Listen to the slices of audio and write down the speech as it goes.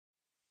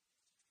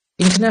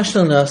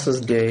International Nurses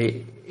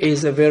Day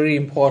is a very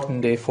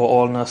important day for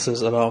all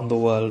nurses around the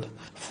world.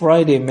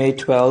 Friday, May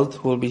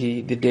 12th will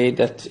be the day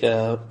that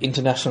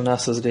International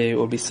Nurses Day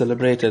will be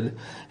celebrated,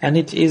 and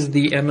it is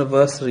the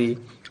anniversary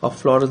of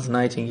Florence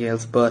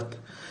Nightingale's birth.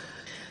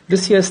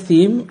 This year's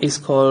theme is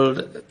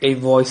called A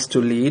Voice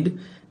to Lead.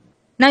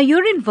 Now,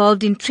 you're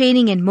involved in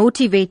training and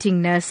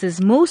motivating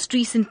nurses, most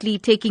recently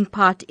taking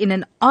part in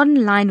an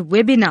online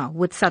webinar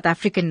with South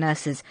African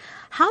nurses.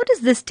 How does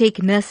this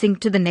take nursing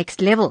to the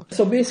next level?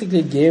 So basically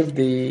it gave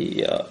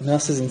the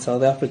nurses in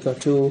South Africa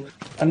to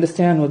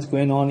understand what's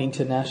going on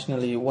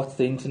internationally, what's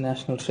the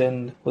international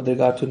trend with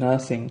regard to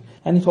nursing.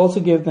 And it also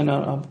gave them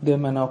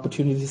an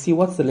opportunity to see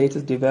what's the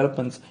latest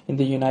developments in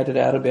the United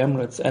Arab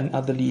Emirates and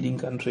other leading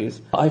countries.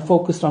 I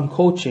focused on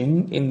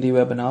coaching in the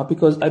webinar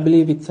because I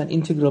believe it's an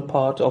integral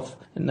part of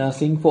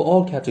nursing for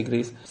all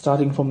categories,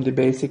 starting from the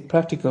basic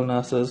practical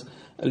nurses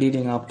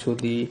leading up to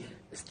the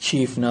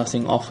chief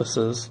nursing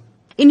officers.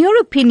 In your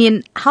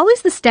opinion, how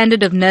is the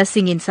standard of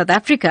nursing in South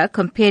Africa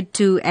compared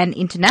to an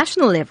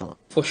international level?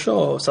 For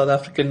sure, South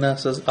African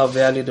nurses are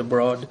valued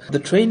abroad. The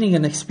training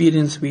and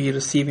experience we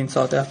receive in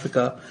South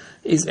Africa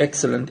is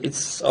excellent.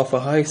 It's of a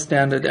high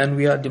standard and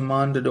we are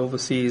demanded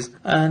overseas.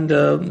 And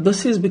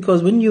this is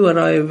because when you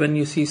arrive and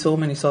you see so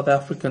many South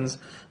African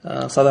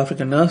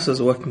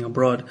nurses working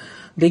abroad,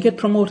 they get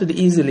promoted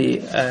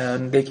easily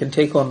and they can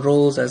take on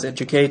roles as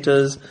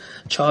educators,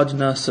 charge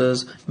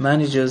nurses,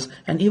 managers,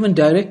 and even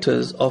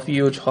directors of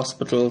huge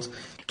hospitals.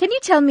 Can you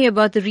tell me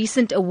about the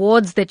recent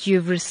awards that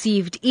you've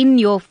received in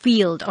your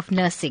field of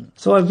nursing?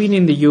 So I've been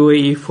in the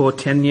UAE for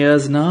 10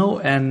 years now,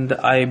 and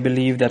I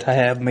believe that I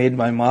have made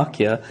my mark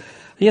here.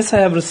 Yes, I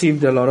have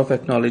received a lot of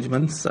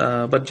acknowledgements,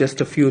 but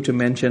just a few to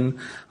mention.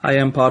 I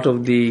am part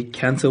of the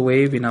cancer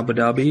wave in Abu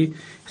Dhabi.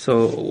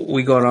 So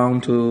we go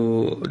around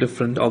to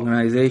different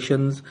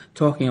organizations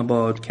talking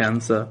about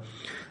cancer.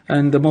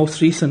 And the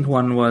most recent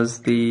one was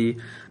the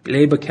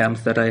labor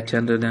camps that I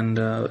attended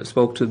and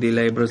spoke to the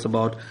laborers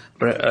about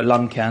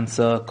lung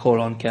cancer,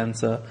 colon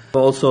cancer. I've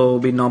also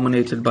been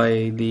nominated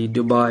by the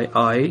Dubai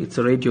Eye, it's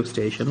a radio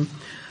station,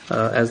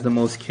 as the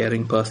most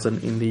caring person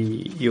in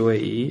the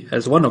UAE,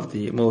 as one of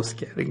the most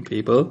caring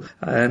people.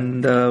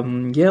 And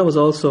I was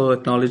also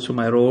acknowledged for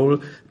my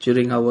role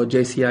during our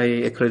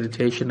JCIA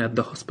accreditation at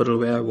the hospital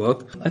where I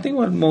work. I think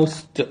what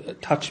most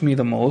touched me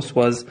the most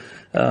was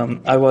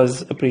I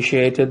was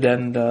appreciated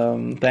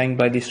and thanked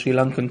by the Sri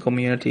Lankan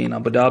community in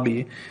Abu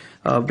Dhabi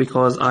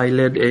because I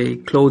led a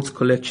clothes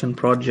collection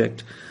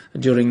project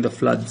during the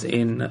floods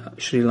in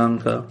Sri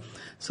Lanka.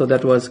 So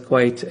that was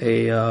quite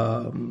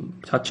a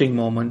touching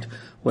moment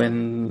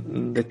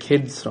when the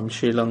kids from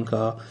Sri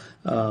Lanka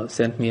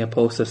sent me a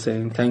poster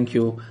saying, "Thank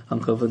you,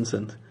 Uncle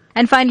Vincent."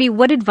 And finally,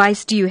 what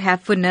advice do you have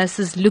for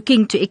nurses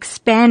looking to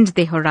expand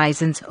their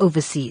horizons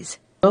overseas?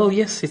 Well,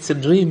 yes, it's a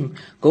dream.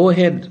 Go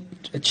ahead,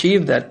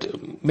 achieve that.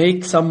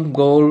 Make some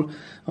goal,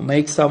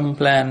 make some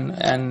plan,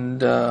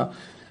 and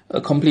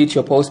complete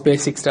your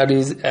post-basic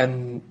studies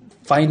and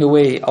find a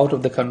way out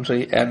of the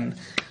country. And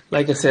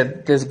like I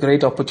said, there's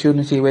great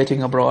opportunity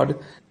waiting abroad.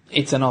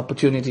 It's an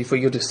opportunity for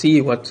you to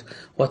see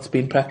what's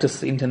been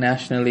practiced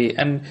internationally.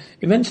 And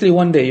eventually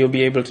one day you'll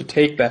be able to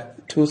take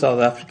back to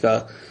South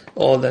Africa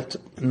all that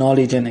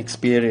knowledge and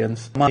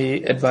experience. My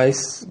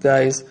advice,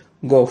 guys,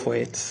 go for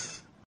it.